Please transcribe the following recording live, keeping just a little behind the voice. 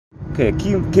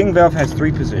Okay, a king valve has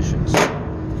 3 positions.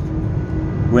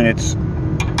 When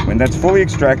that's fully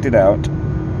extracted out,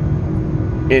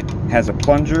 it has a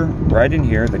plunger right in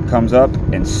here that comes up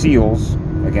and seals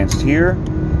against here,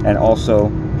 and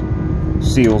also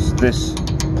seals this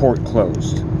port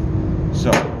closed. So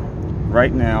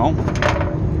right now,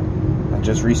 I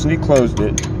just recently closed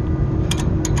it.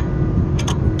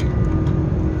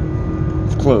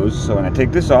 It's closed, so when I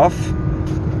take this off,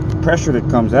 pressure that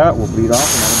comes out will bleed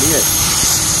off, and that'll be it.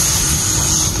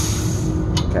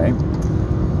 Okay.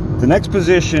 The next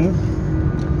position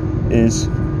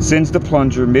sends the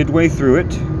plunger midway through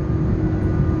it,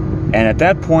 and at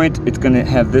that point it's going to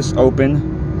have this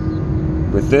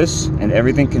open with this, and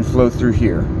everything can flow through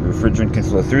here. The refrigerant can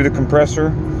flow through the compressor,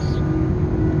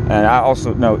 and I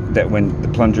also note that when the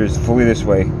plunger is fully this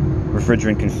way,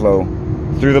 refrigerant can flow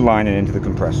through the line and into the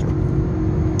compressor.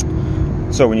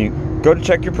 So when you go to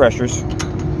check your pressures,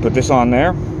 put this on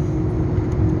there,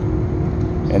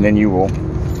 and then you will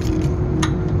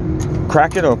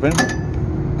crack it open,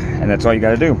 and that's all you got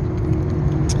to do.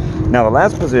 Now the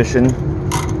last position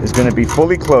is going to be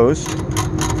fully closed,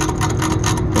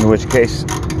 in which case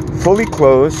fully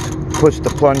closed puts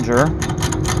the plunger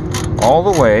all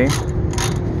the way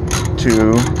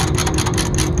to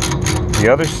the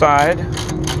other side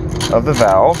of the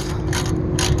valve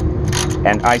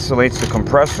and isolates the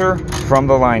compressor from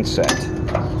the line set.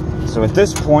 So at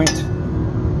this point,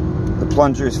 the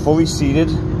plunger is fully seated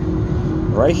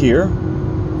right here,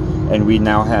 and we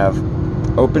now have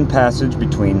open passage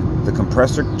between the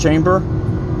compressor chamber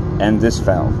and this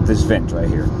valve, this vent right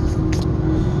here.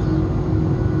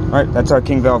 All right, that's how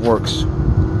king valve works.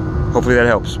 Hopefully that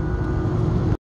helps.